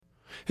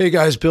Hey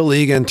guys, Bill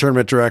Egan,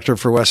 Tournament Director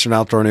for Western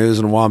Outdoor News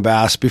in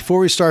Wambass. Before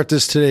we start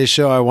today's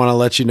show, I want to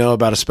let you know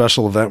about a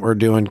special event we're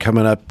doing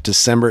coming up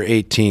December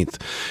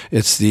 18th.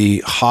 It's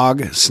the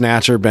Hog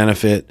Snatcher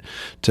Benefit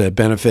to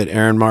benefit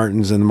Aaron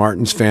Martens and the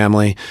Martens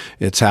family.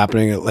 It's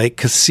happening at Lake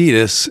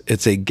Casitas.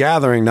 It's a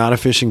gathering, not a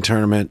fishing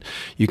tournament.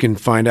 You can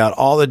find out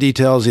all the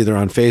details either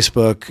on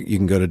Facebook. You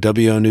can go to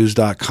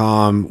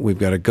wonews.com. We've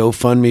got a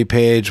GoFundMe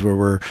page where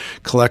we're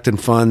collecting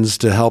funds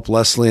to help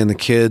Leslie and the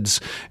kids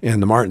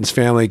and the Martens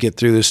family get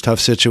through this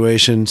tough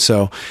situation.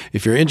 So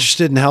if you're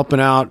interested in helping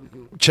out,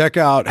 check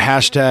out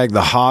hashtag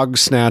the Hog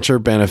Snatcher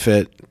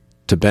Benefit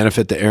to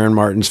benefit the Aaron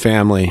Martens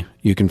family.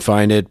 You can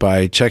find it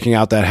by checking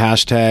out that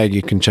hashtag.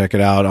 You can check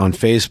it out on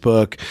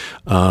Facebook.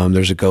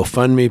 There's a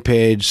GoFundMe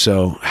page.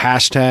 So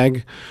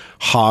hashtag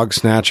Hog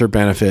Snatcher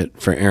Benefit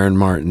for Aaron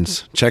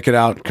Martens. Check it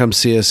out. Come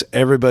see us.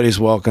 Everybody's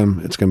welcome.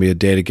 It's going to be a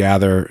day to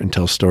gather and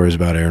tell stories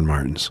about Aaron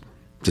Martens.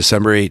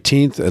 December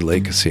 18th at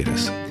Lake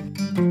Casitas.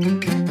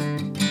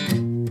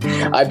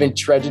 I've been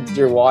trudging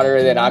through water,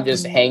 and then I'm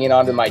just hanging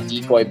onto my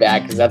decoy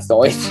bag because that's the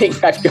only thing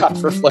I've got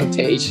for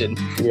flotation.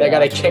 Yeah. I got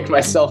to kick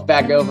myself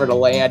back over to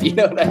land. You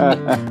know what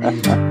I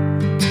mean?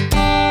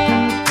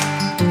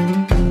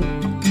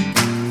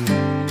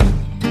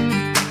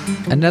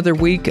 Another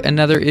week,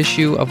 another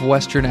issue of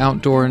Western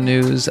Outdoor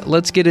News.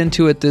 Let's get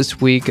into it this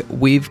week.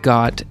 We've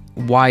got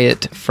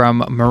Wyatt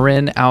from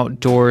Marin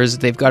Outdoors.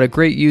 They've got a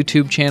great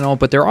YouTube channel,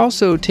 but they're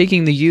also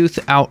taking the youth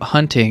out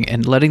hunting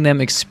and letting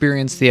them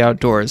experience the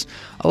outdoors.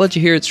 I'll let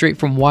you hear it straight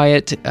from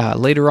Wyatt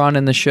later on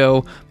in the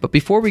show. But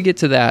before we get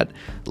to that,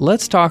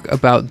 let's talk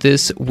about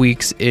this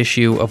week's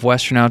issue of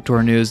Western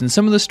Outdoor News and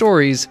some of the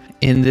stories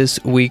in this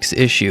week's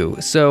issue.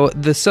 So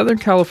the Southern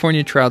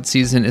California trout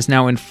season is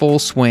now in full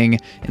swing,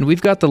 and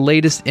we've got the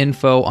latest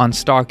info on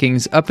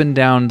stockings up and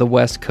down the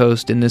West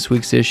Coast in this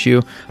week's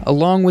issue,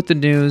 along with the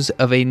news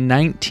of a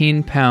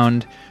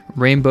 19-pound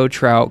rainbow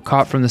trout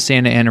caught from the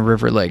Santa Ana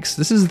River Lakes.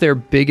 This is their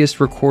biggest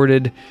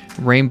recorded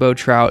rainbow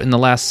trout in the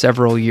last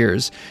several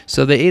years.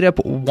 So they ate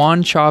up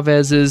Juan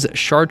Chavez's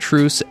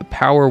chartreuse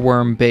power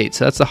worm bait.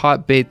 So that's the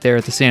hot bait there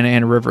at the Santa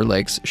Ana River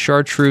Lakes,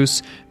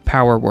 chartreuse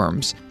power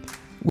worms.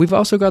 We've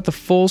also got the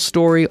full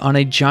story on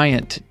a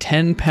giant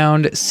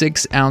 10-pound,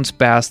 6-ounce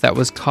bass that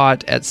was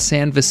caught at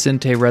San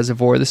Vicente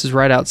Reservoir. This is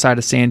right outside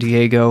of San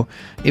Diego.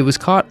 It was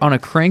caught on a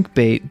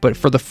crankbait, but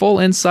for the full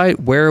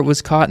insight, where it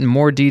was caught and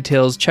more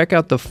details, check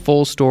out the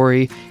full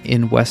story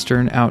in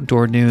Western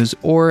Outdoor News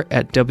or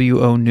at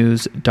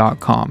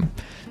wonews.com.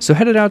 So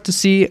headed out to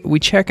sea, we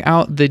check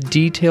out the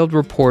detailed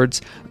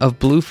reports of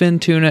bluefin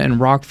tuna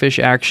and rockfish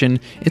action.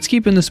 It's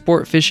keeping the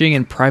sport fishing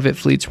and private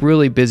fleets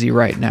really busy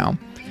right now.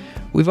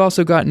 We've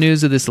also got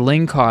news of this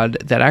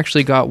lingcod that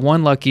actually got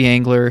one lucky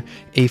angler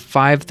a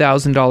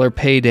 $5,000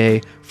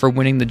 payday for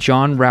winning the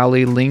John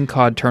Rowley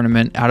Lingcod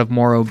tournament out of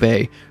Morro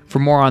Bay. For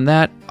more on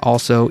that,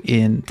 also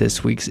in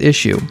this week's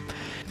issue.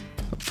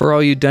 For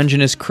all you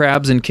Dungeness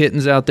crabs and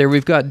kittens out there,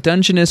 we've got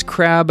Dungeness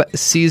crab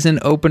season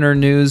opener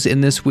news in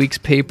this week's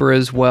paper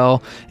as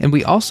well. And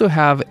we also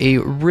have a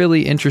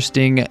really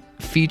interesting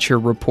feature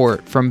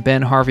report from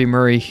Ben Harvey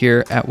Murray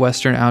here at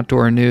Western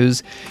Outdoor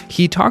News.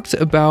 He talks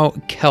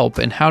about kelp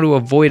and how to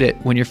avoid it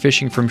when you're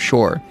fishing from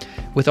shore.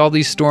 With all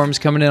these storms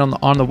coming in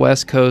on the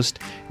West Coast,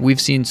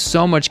 we've seen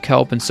so much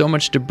kelp and so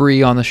much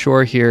debris on the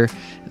shore here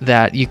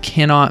that you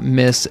cannot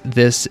miss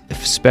this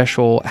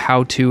special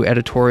how-to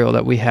editorial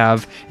that we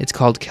have. It's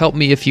called Kelp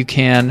Me If You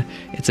Can.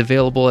 It's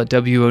available at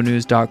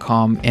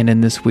wonews.com and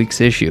in this week's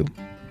issue.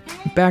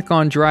 Back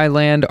on dry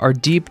land, our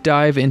deep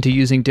dive into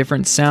using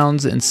different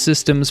sounds and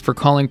systems for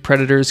calling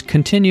predators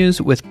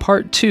continues with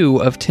part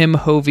 2 of Tim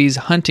Hovey's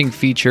hunting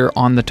feature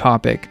on the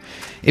topic.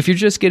 If you're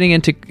just getting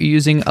into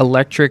using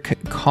electric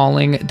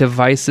calling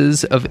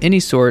devices of any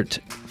sort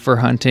for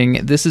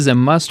hunting, this is a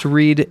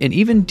must-read and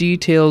even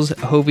details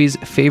Hovey's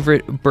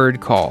favorite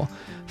bird call,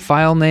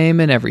 file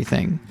name and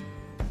everything.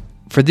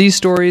 For these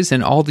stories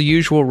and all the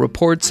usual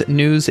reports,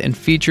 news, and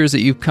features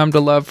that you've come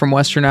to love from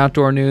Western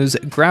Outdoor News,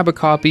 grab a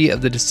copy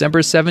of the December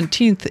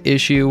 17th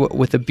issue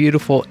with a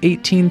beautiful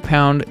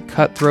 18-pound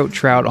cutthroat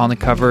trout on the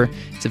cover.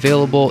 It's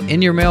available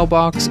in your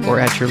mailbox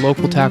or at your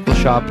local tackle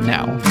shop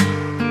now.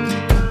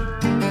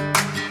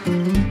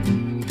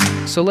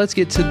 So let's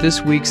get to this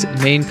week's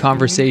main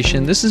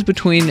conversation. This is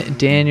between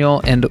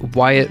Daniel and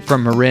Wyatt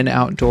from Marin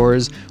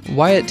Outdoors.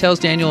 Wyatt tells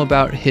Daniel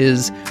about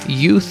his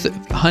youth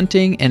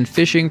hunting and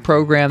fishing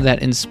program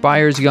that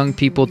inspires young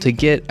people to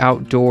get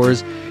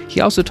outdoors.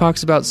 He also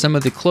talks about some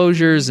of the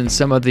closures and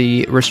some of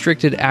the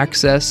restricted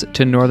access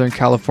to Northern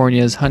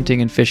California's hunting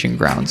and fishing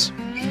grounds.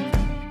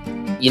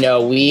 You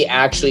know, we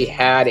actually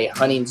had a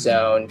hunting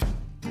zone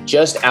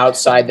just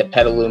outside the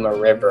Petaluma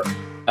River,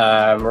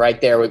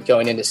 right there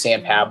going into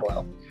San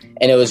Pablo.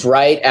 And it was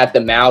right at the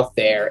mouth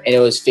there. And it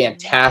was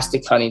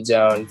fantastic hunting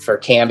zone for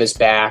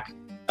canvasback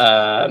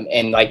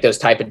and like those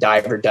type of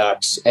diver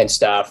ducks and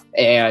stuff.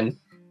 And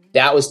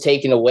that was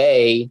taken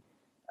away.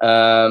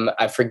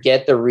 I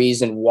forget the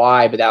reason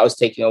why, but that was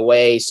taken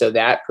away. So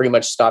that pretty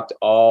much stopped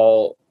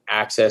all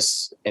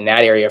access in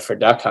that area for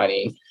duck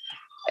hunting.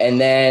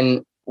 And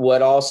then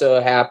what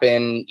also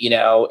happened,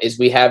 is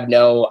we have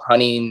no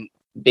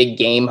big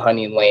game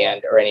hunting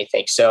land or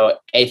anything. So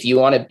if you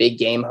want a big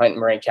game hunt in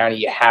Marin County,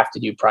 you have to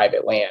do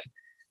private land,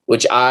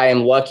 which I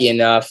am lucky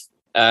enough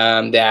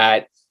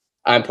that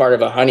I'm part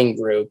of a hunting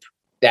group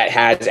that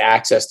has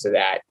access to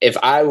that. If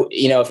I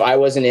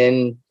wasn't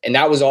in, and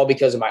that was all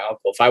because of my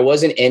uncle, if I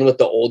wasn't in with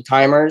the old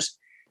timers,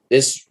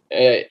 this,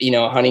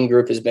 hunting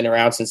group has been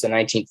around since the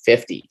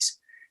 1950s.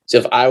 So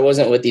if I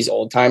wasn't with these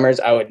old timers,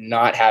 I would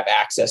not have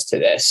access to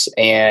this.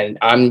 And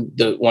I'm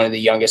one of the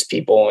youngest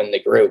people in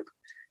the group.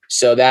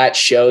 So that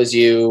shows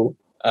you,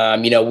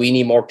 we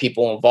need more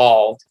people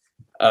involved,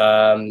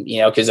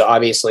 because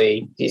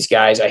obviously these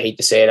guys, I hate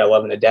to say it, I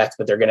love them to death,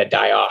 but they're going to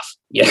die off,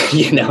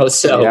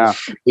 so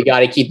we got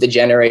to keep the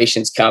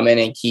generations coming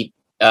and keep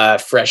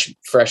fresh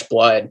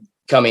blood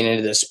coming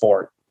into the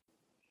sport.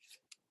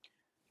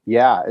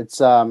 Yeah.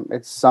 It's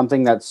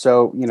something that's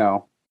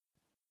so,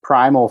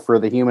 primal for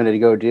the human to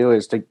go do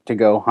is to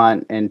go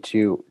hunt and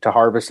to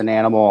harvest an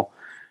animal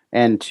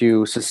and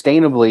to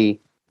sustainably,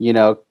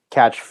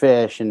 catch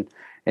fish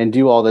and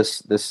do all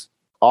this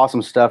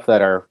awesome stuff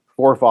that our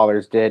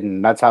forefathers did.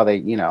 And that's how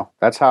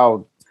that's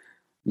how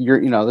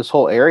this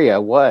whole area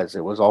it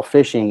was all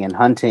fishing and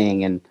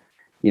hunting, and,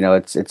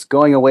 it's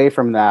going away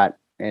from that.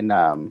 And,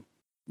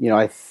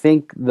 I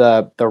think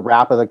the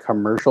wrap of the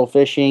commercial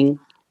fishing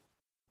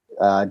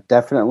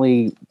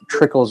definitely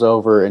trickles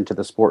over into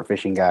the sport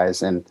fishing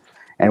guys, and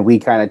we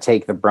kind of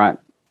take the brunt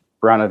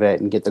of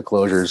it and get the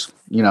closures,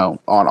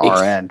 on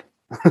our end.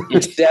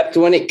 Except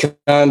when it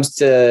comes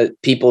to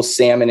people's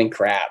salmon and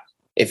crab.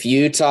 If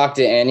you talk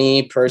to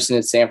any person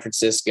in San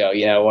Francisco,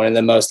 one of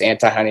the most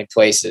anti-hunting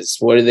places,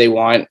 what do they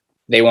want?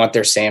 They want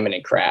their salmon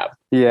and crab.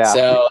 Yeah.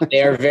 So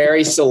they're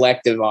very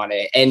selective on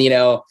it. And,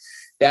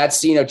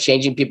 that's,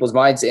 changing people's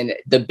minds. And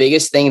the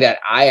biggest thing that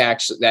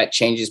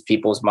changes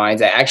people's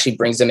minds, that actually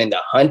brings them into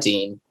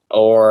hunting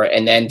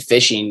and then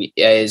fishing,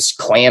 is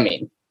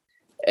clamming.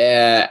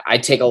 I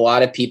take a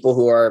lot of people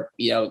who are,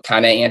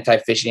 kind of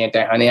anti-fishing,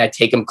 anti-hunting. I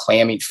take them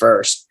clamming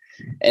first.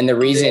 And the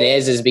reason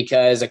is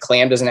because a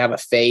clam doesn't have a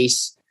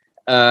face.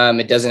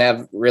 It doesn't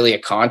have really a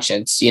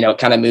conscience, it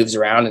kind of moves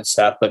around and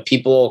stuff, but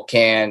people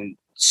can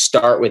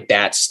start with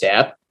that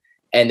step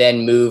and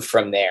then move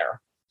from there.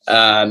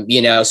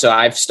 So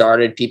I've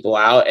started people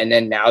out, and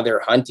then now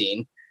they're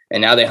hunting,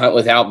 and now they hunt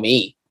without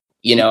me.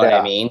 What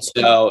I mean?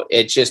 So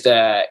it's just,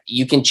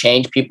 you can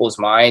change people's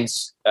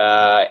minds,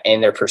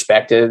 and their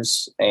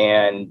perspectives,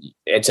 and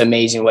it's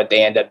amazing what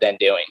they end up then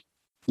doing.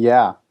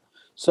 Yeah.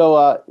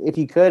 So, if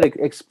you could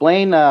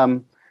explain,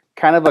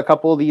 kind of a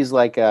couple of these,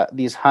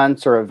 these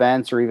hunts or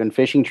events or even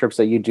fishing trips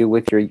that you do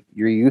with your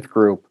youth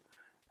group,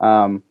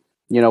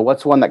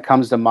 what's one that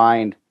comes to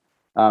mind,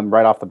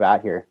 right off the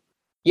bat here?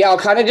 Yeah, I'll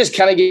kind of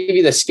give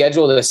you the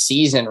schedule of the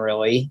season,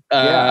 really.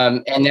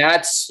 And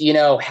that's,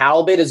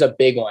 halibut is a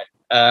big one.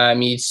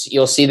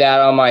 You'll see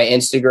that on my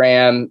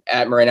Instagram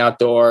at Marin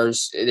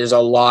Outdoors. There's a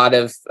lot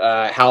of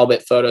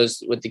halibut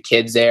photos with the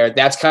kids there.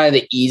 That's kind of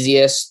the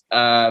easiest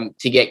to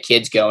get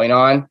kids going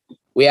on.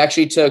 We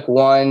actually took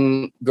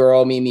one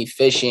girl, Mimi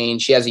Fishing.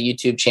 She has a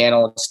YouTube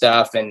channel and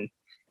stuff, and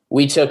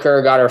we took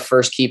her, got our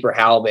first keeper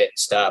halibut and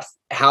stuff.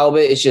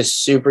 Halibut is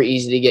just super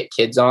easy to get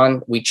kids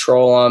on. We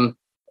troll them.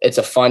 It's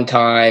a fun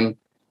time.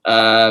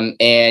 And,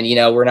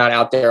 we're not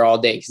out there all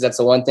day, because that's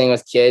the one thing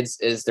with kids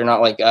is they're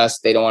not like us.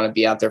 They don't want to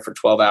be out there for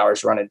 12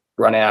 hours running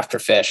after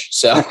fish.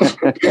 So,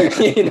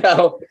 you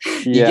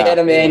get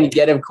them in, you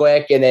get them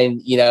quick, and then,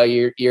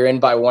 you're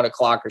in by 1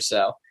 o'clock or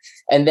so.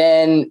 And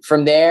then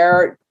from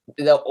there,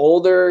 the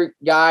older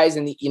guys,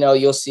 and,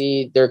 you'll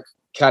see they're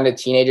kind of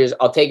teenagers.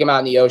 I'll take them out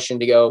in the ocean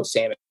to go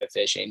salmon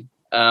fishing.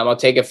 I'll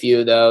take a few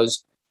of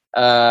those.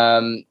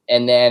 And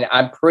then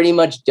I'm pretty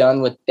much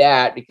done with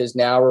that, because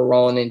now we're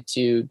rolling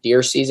into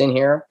deer season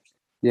here.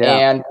 Yeah.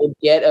 And we'll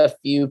get a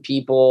few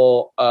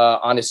people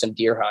onto some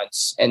deer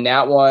hunts. And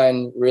that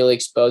one really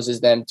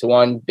exposes them to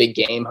one, big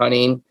game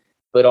hunting,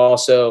 but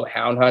also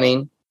hound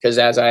hunting. Because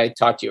as I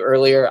talked to you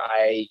earlier,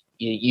 I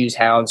use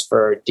hounds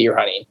for deer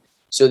hunting.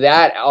 So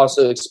that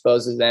also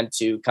exposes them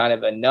to kind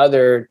of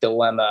another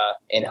dilemma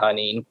in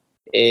hunting,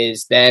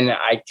 is then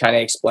I kind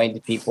of explain to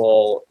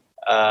people,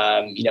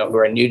 who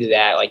are new to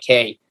that, like,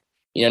 hey,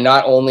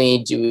 not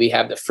only do we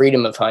have the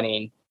freedom of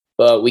hunting,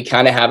 but we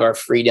kind of have our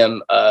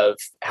freedom of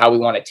how we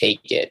want to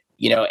take it.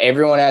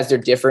 Everyone has their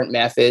different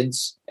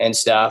methods and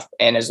stuff.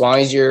 And as long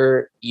as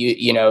you're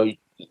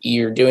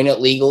doing it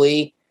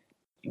legally,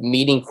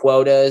 meeting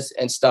quotas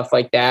and stuff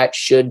like that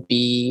should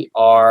be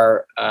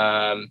our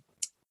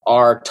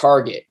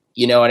target.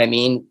 You know what I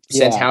mean?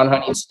 Since hound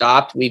hunting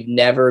stopped, we've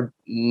never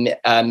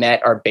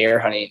met our bear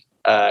hunting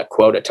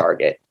quota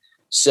target.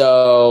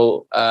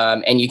 So,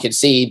 and you can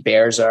see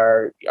bears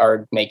are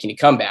making a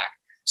comeback.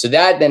 So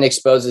that then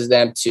exposes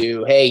them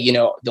to, hey,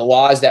 the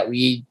laws that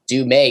we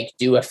do make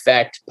do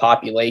affect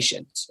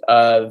populations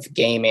of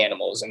game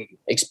animals, and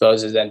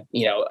exposes them,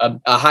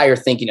 a higher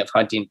thinking of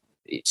hunting,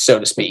 so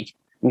to speak.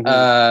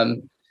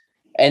 Mm-hmm.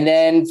 And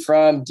then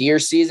from deer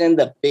season,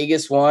 the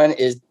biggest one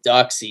is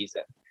duck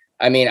season.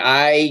 I mean,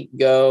 I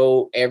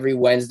go every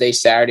Wednesday,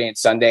 Saturday, and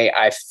Sunday.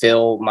 I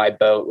fill my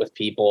boat with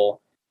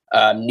people,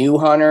 new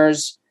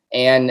hunters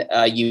and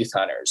youth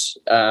hunters.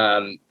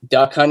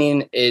 Duck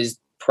hunting is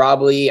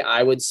probably,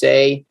 I would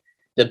say,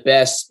 the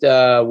best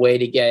way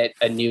to get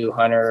a new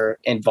hunter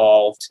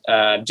involved,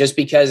 just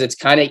because it's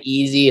kind of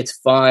easy. It's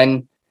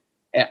fun.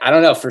 I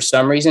don't know, for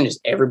some reason,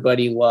 just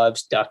everybody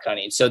loves duck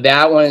hunting. So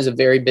that one is a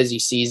very busy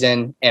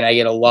season, and I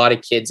get a lot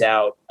of kids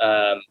out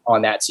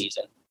on that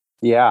season.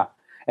 Yeah.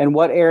 And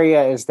what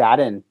area is that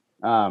in?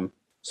 So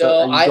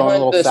I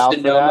hunt the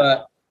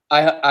Sonoma.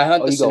 I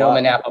hunt the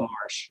Sonoma Napa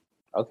Marsh.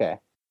 Okay.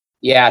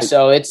 Yeah.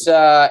 So it's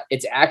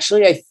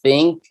actually, I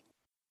think,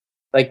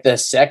 like the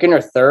second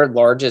or third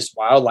largest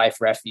wildlife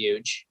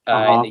refuge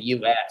in the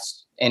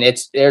U.S. And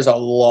there's a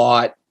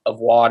lot of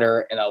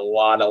water and a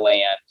lot of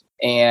land,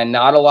 and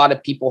not a lot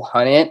of people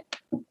hunt it.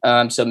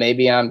 So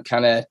maybe I'm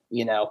kind of,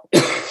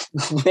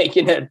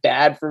 making it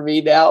bad for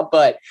me now,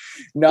 but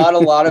not a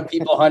lot of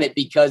people hunt it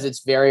because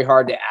it's very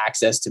hard to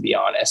access, to be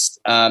honest.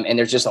 And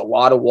there's just a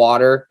lot of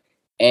water,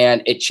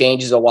 and it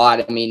changes a lot.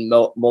 I mean,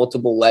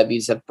 multiple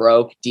levees have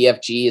broke.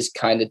 DFG is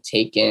kind of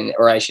taken,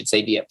 or I should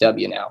say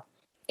DFW now.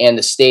 And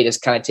the state has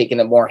kind of taken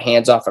a more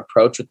hands-off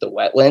approach with the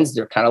wetlands.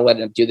 They're kind of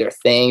letting them do their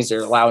things.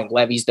 They're allowing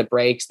levees to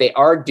break. They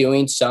are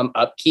doing some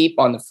upkeep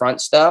on the front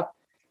stuff,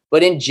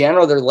 but in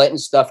general, they're letting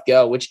stuff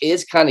go, which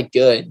is kind of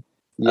good.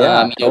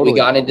 Yeah, totally. We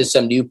got into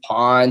some new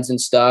ponds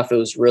and stuff. It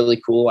was really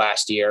cool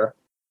last year.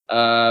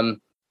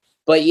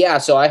 But yeah,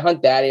 so I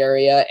hunt that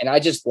area, and I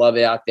just love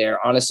it out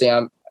there. Honestly,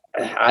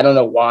 I don't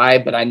know why,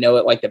 but I know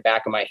it like the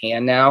back of my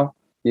hand now.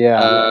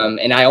 Yeah.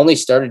 And I only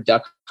started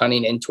duck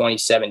hunting in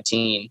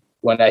 2017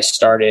 when I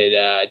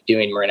started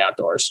doing Marin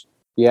Outdoors.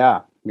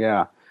 Yeah.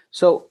 Yeah.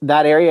 So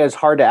that area is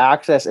hard to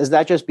access. Is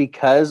that just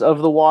because of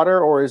the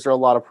water, or is there a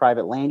lot of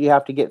private land you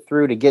have to get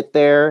through to get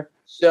there?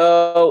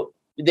 So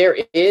there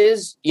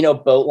is,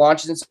 boat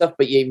launches and stuff,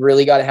 but you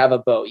really got to have a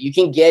boat. You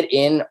can get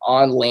in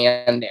on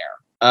land there.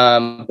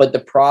 But the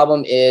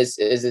problem is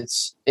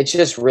it's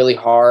just really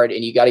hard,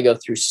 and you got to go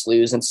through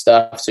sloughs and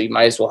stuff. So you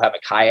might as well have a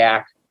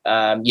kayak.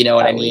 You know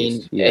what I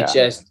mean? Yeah. It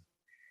just,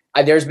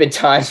 there's been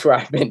times where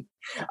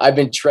I've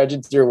been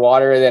trudging through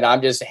water, and then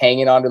I'm just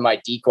hanging onto my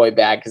decoy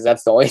bag because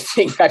that's the only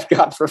thing I've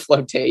got for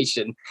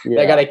flotation.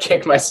 Yeah. I got to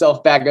kick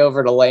myself back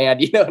over to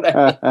land. You know what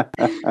I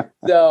mean?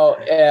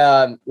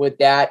 So with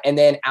that, and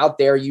then out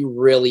there, you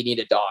really need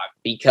a dog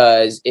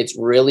because it's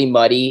really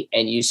muddy,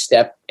 and you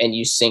step and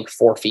you sink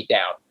 4 feet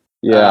down.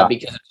 Yeah,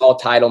 because it's all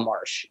tidal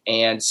marsh,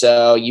 and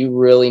so you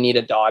really need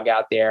a dog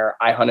out there.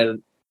 I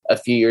hunted a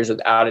few years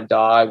without a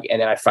dog,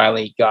 and then I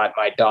finally got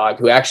my dog,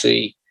 who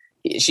actually.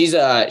 She's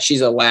a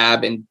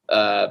lab and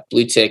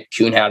blue tick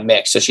coonhound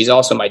mix, so she's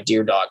also my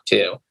deer dog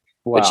too.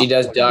 Wow. But she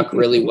does duck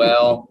really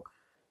well,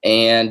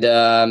 and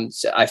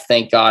so I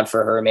thank God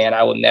for her, man.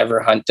 I will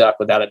never hunt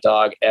duck without a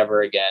dog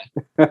ever again.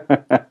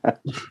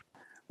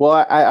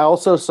 Well, I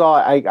also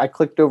saw I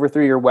clicked over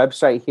through your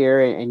website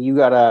here, and you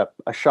got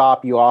a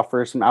shop. You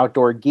offer some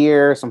outdoor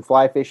gear, some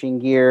fly fishing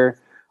gear.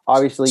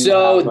 Obviously,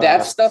 so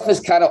that stuff is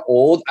kind of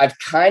old.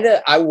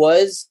 I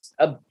was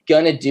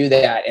gonna do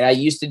that, and I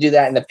used to do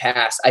that in the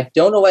past. I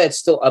don't know why it's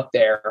still up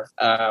there,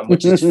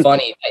 which is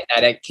funny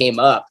that it came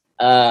up.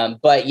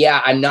 But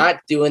yeah, I'm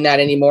not doing that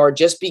anymore,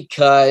 just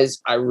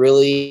because I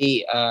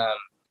really, I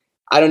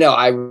don't know.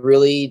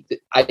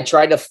 I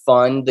tried to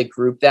fund the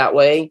group that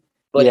way,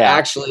 but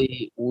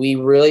actually, we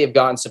really have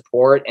gotten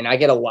support, and I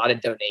get a lot of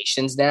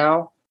donations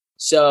now.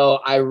 So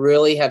I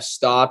really have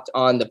stopped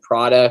on the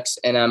products,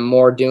 and I'm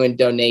more doing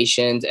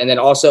donations. And then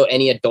also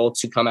any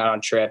adults who come out on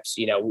trips,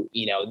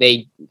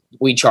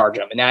 we charge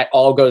them, and that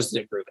all goes to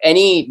the group.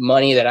 Any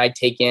money that I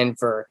take in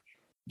for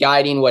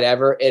guiding,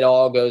 whatever, it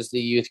all goes to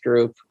the youth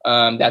group.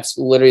 That's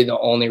literally the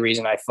only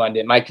reason I fund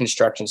it. My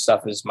construction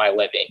stuff is my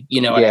living.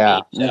 You know what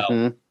I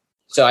mean?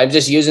 So I'm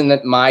just using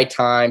my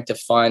time to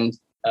fund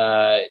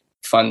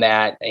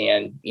that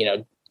and,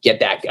 get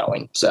that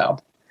going. So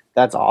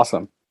that's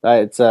awesome.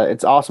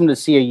 It's awesome to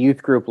see a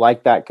youth group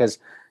like that, because,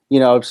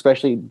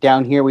 especially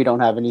down here, we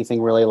don't have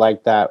anything really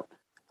like that.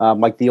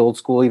 Like the old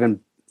school, even,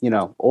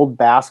 old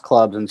bass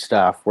clubs and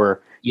stuff where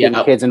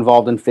getting kids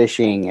involved in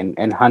fishing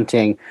and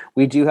hunting.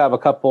 We do have a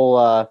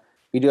couple,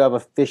 we do have a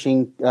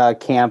fishing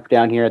camp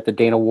down here at the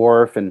Dana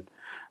Wharf, and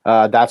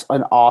that's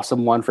an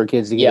awesome one for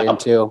kids to get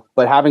into.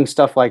 But having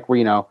stuff like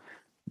where,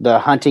 the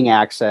hunting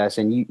access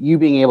and you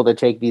being able to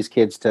take these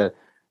kids to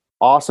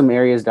awesome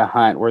areas to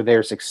hunt where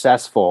they're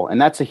successful. And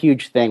that's a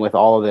huge thing with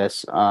all of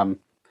this.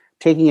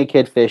 Taking a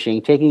kid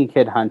fishing, taking a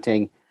kid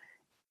hunting.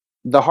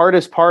 The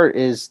hardest part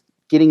is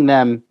getting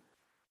them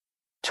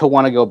to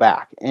want to go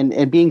back,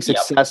 and being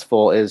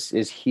successful is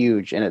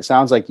huge. And it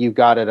sounds like you've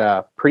got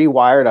it pretty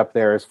wired up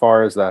there as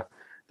far as the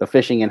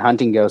fishing and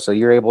hunting goes. So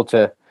you're able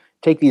to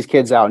take these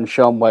kids out and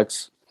show them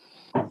what's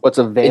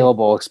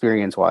available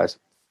experience wise.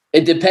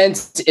 It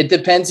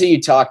depends who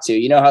you talk to.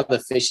 You know how the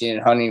fishing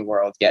and hunting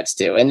world gets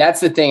to. And that's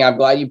the thing. I'm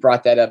glad you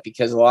brought that up,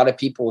 because a lot of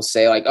people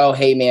say like, oh,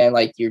 hey man,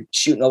 like you're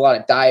shooting a lot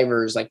of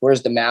divers, like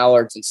where's the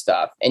mallards and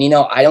stuff? And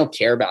I don't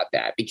care about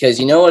that,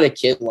 because you know what a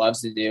kid loves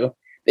to do?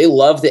 They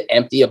love to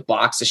empty a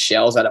box of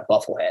shells at a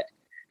bufflehead.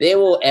 They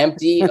will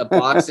empty a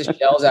box of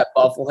shells at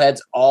buffleheads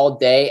all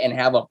day and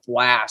have a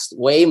blast,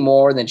 way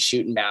more than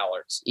shooting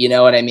mallards. You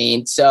know what I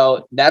mean?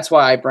 So that's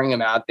why I bring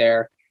them out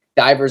there.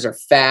 Divers are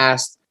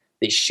fast.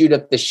 They shoot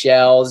up the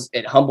shells.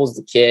 It humbles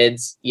the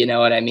kids. You know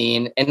what I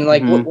mean? And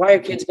like, why are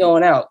kids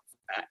going out?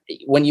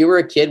 When you were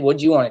a kid,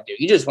 what'd you want to do?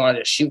 You just wanted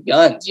to shoot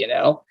guns, you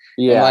know?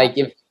 Yeah. And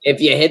like if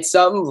you hit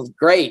something,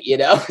 great, you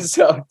know?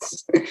 So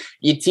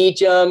you teach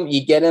them,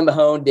 you get them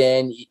honed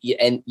in,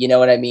 and you know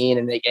what I mean?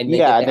 And they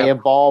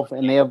evolve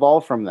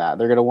from that.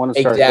 They're going to want to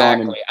start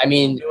exactly. I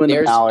mean,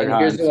 here's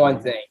the one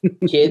thing.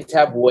 Kids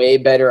have way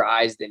better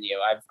eyes than you.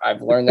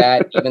 I've learned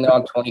that. Even though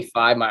I'm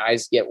 25, my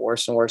eyes get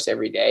worse and worse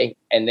every day.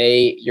 And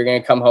you're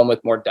going to come home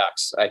with more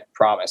ducks. I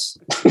promise.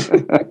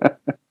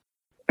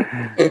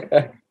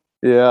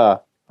 Yeah.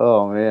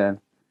 Oh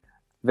man.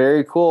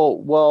 Very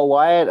cool. Well,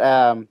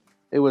 Wyatt,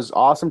 it was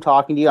awesome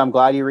talking to you. I'm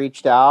glad you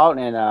reached out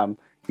and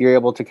you're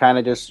able to kind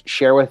of just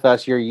share with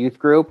us your youth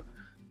group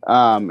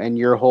and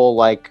your whole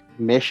like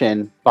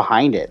mission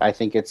behind it. I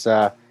think it's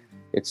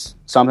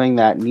something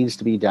that needs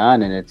to be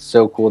done, and it's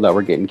so cool that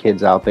we're getting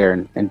kids out there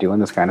and doing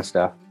this kind of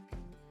stuff.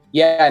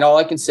 Yeah, and all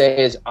I can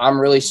say is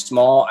I'm really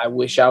small. I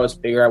wish I was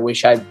bigger. I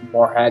wish I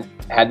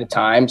had the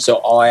time. So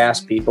all I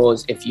ask people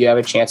is if you have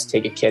a chance to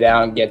take a kid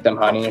out and get them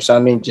hunting or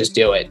something, just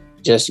do it.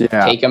 Just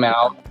take them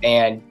out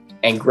and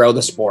grow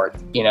the sport,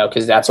 you know,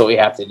 because that's what we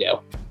have to do.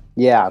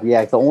 Yeah.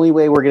 The only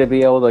way we're going to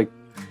be able to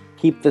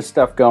keep this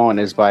stuff going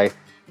is by,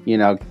 you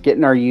know,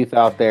 getting our youth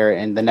out there,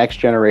 and the next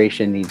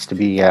generation needs to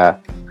be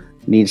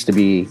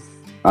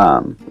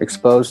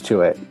exposed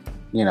to it,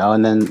 you know,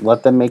 and then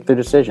let them make their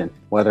decision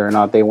whether or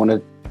not they want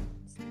to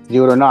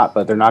do it or not.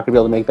 But they're not going to be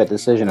able to make that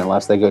decision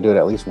unless they go do it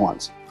at least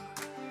once.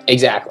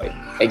 Exactly.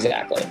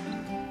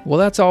 Well,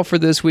 that's all for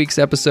this week's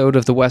episode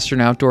of the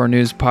Western Outdoor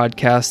News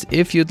podcast.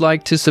 If you'd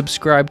like to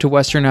subscribe to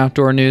Western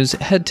Outdoor News,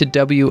 head to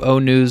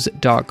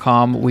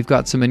wonews.com. We've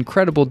got some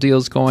incredible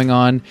deals going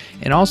on.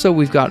 And also,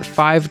 we've got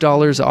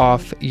 $5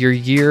 off your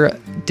year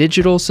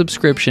digital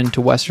subscription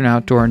to Western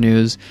Outdoor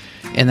News.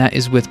 And that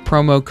is with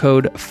promo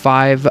code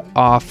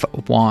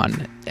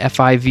 5OFF1.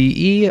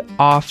 FIVE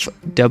off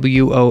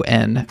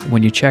WON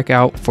when you check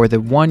out for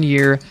the 1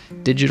 year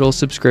digital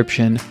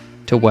subscription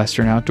to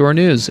Western Outdoor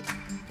News.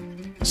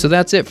 So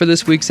that's it for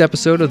this week's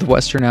episode of the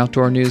Western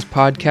Outdoor News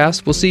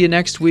podcast. We'll see you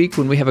next week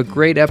when we have a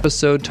great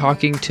episode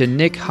talking to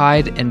Nick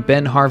Hyde and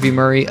Ben Harvey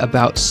Murray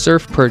about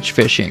surf perch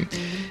fishing.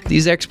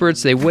 These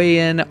experts, they weigh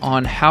in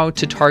on how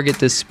to target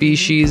this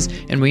species,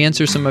 and we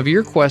answer some of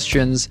your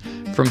questions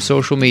from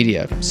social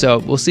media. So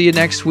we'll see you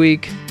next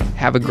week.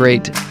 Have a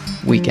great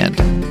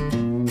weekend.